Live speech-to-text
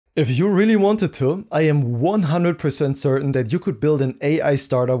If you really wanted to, I am 100% certain that you could build an AI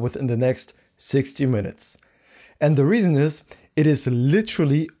startup within the next 60 minutes. And the reason is, it is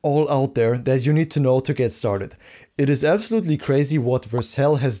literally all out there that you need to know to get started. It is absolutely crazy what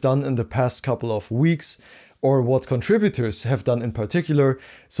Vercel has done in the past couple of weeks, or what contributors have done in particular.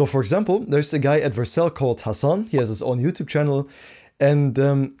 So for example, there's a guy at Vercel called Hassan. He has his own YouTube channel,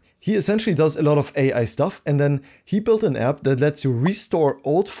 and he essentially does a lot of AI stuff, and then he built an app that lets you restore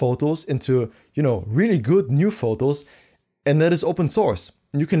old photos into, really good new photos, and that is open source.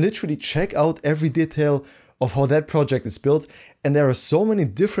 You can literally check out every detail of how that project is built, and there are so many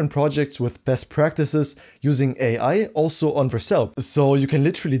different projects with best practices using AI also on Vercel. So you can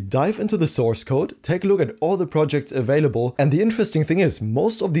literally dive into the source code, take a look at all the projects available, and the interesting thing is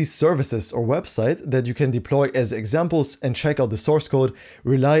most of these services or websites that you can deploy as examples and check out the source code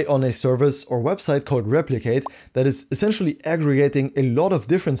rely on a service or website called Replicate that is essentially aggregating a lot of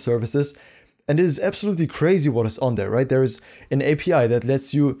different services. And it is absolutely crazy what is on there, right? There is an API that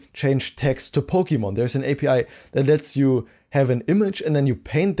lets you change text to Pokemon. There's an API that lets you have an image and then you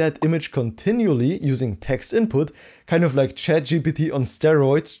paint that image continually using text input, kind of like ChatGPT on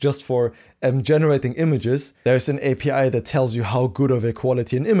steroids just for generating images. There's an API that tells you how good of a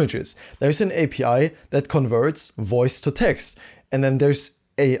quality an image is. There's an API that converts voice to text. And then there's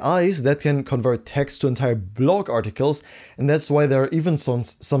AIs that can convert text to entire blog articles, and that's why there are even some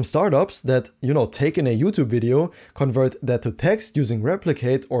startups that, take in a YouTube video, convert that to text using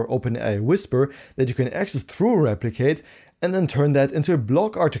Replicate or OpenAI Whisper that you can access through Replicate, and then turn that into a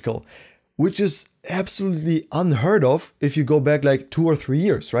blog article, which is absolutely unheard of if you go back like 2 or 3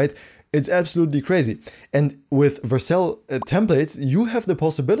 years, right? It's absolutely crazy. And with Vercel templates, you have the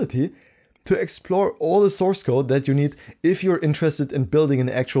possibility to explore all the source code that you need if you're interested in building an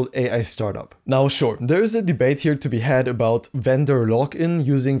actual AI startup. Now sure, there is a debate here to be had about vendor lock-in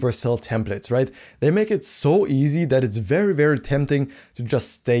using Vercel templates, right? They make it so easy that it's very, very tempting to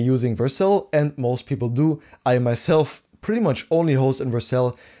just stay using Vercel, and most people do. I myself pretty much only host in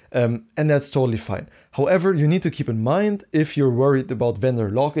Vercel, and that's totally fine. However, you need to keep in mind, if you're worried about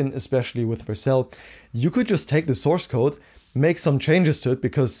vendor lock-in, especially with Vercel, you could just take the source code, make some changes to it,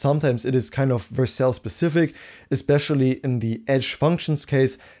 because sometimes it is kind of Vercel specific, especially in the edge functions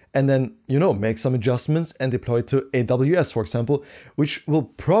case, and then, make some adjustments and deploy it to AWS, for example, which will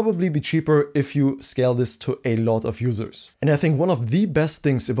probably be cheaper if you scale this to a lot of users. And I think one of the best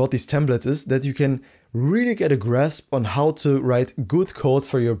things about these templates is that you can really get a grasp on how to write good code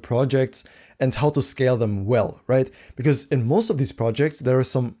for your projects and how to scale them well, right? Because in most of these projects, there are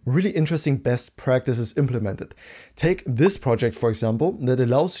some really interesting best practices implemented. Take this project, for example, that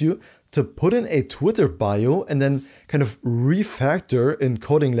allows you to put in a Twitter bio and then kind of refactor in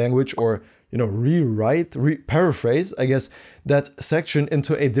coding language, or paraphrase, I guess, that section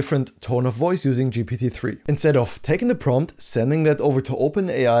into a different tone of voice using GPT-3. Instead of taking the prompt, sending that over to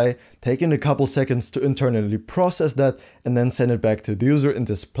OpenAI, taking a couple seconds to internally process that, and then send it back to the user and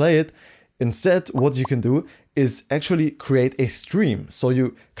display it, instead, what you can do is actually create a stream. So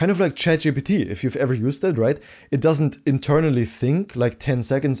you kind of like ChatGPT, if you've ever used that, right? It doesn't internally think like 10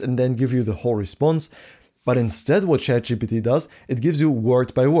 seconds and then give you the whole response. But instead what ChatGPT does, it gives you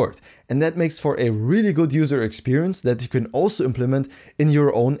word by word. And that makes for a really good user experience that you can also implement in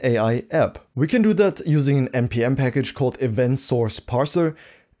your own AI app. We can do that using an NPM package called Event Source Parser,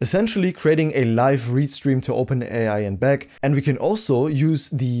 essentially creating a live read stream to OpenAI and back. And we can also use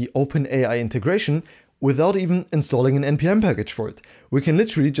the OpenAI integration without even installing an NPM package for it. We can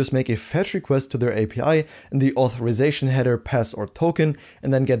literally just make a fetch request to their API and the authorization header, pass or token,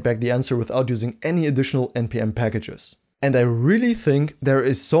 and then get back the answer without using any additional NPM packages. And I really think there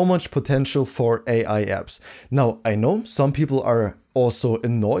is so much potential for AI apps. Now, I know some people are also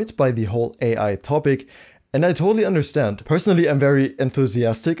annoyed by the whole AI topic, and I totally understand. Personally, I'm very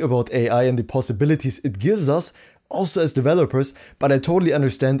enthusiastic about AI and the possibilities it gives us, also as developers, but I totally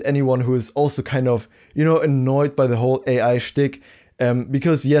understand anyone who is also kind of, annoyed by the whole AI shtick,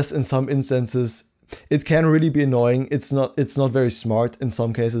 because yes, in some instances, it can really be annoying. It's not very smart in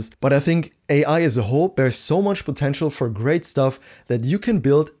some cases, but I think AI as a whole bears so much potential for great stuff that you can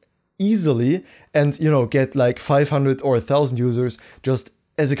build easily and, get like 500 or 1,000 users just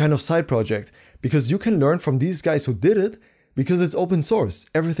as a kind of side project, because you can learn from these guys who did it, because it's open source.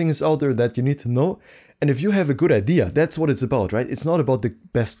 Everything is out there that you need to know. And if you have a good idea, that's what it's about, right? It's not about the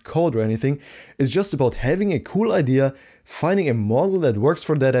best code or anything. It's just about having a cool idea, finding a model that works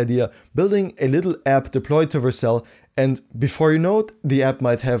for that idea, building a little app deployed to Vercel, and before you know it, the app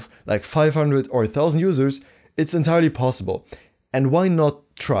might have like 500 or 1,000 users. It's entirely possible. And why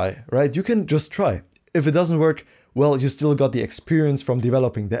not try, right? You can just try. If it doesn't work, well, you still got the experience from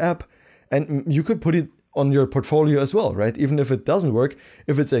developing the app, and you could put it on your portfolio as well, right? Even if it doesn't work,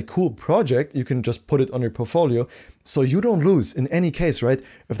 if it's a cool project, you can just put it on your portfolio. So you don't lose in any case, right?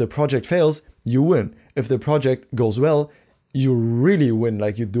 If the project fails, you win. If the project goes well, you really win,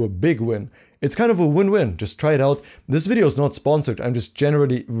 like you do a big win. It's kind of a win-win. Just try it out. This video is not sponsored. I'm just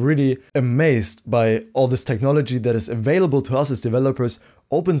generally really amazed by all this technology that is available to us as developers,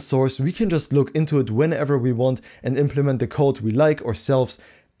 open source. We can just look into it whenever we want and implement the code we like ourselves.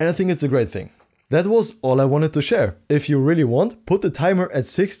 And I think it's a great thing. That was all I wanted to share. If you really want, put the timer at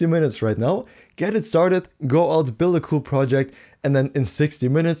 60 minutes right now, get it started, go out, build a cool project, and then in 60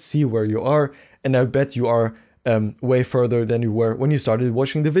 minutes, see where you are. And I bet you are way further than you were when you started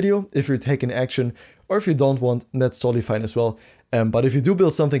watching the video. If you're taking action, or if you don't want, that's totally fine as well. But if you do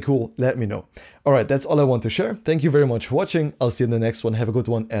build something cool, let me know. All right, that's all I want to share. Thank you very much for watching. I'll see you in the next one. Have a good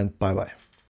one, and bye-bye.